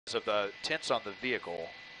of the tints on the vehicle.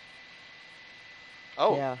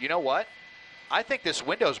 Oh, Yeah. you know what? I think this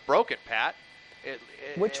window's broken, Pat.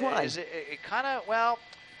 Which one? It kind of, well,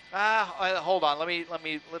 hold on.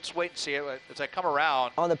 Let's wait and see it as I come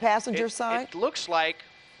around. On the passenger It side? it looks like,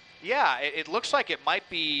 yeah, it looks like it might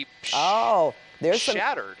be Oh, there's some.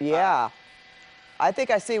 shattered. Yeah. I think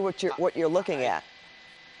I see what you're looking at.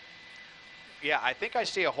 Yeah, I think I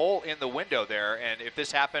see a hole in the window there, and if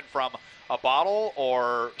this happened from a bottle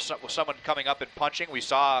or someone coming up and punching, we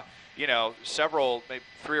saw, several, maybe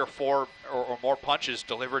 3 or 4 or more punches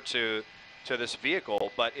delivered to this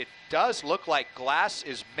vehicle, but it does look like glass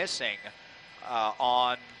is missing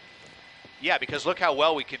on. Yeah, because look how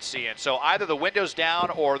well we can see it. So either the window's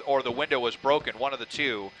down or the window was broken, one of the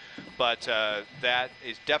two, but that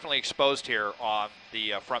is definitely exposed here on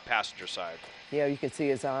the front passenger side. Yeah, you can see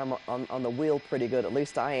his arm on the wheel pretty good. At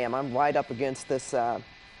least I am. I'm right up against this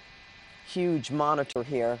huge monitor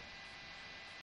here.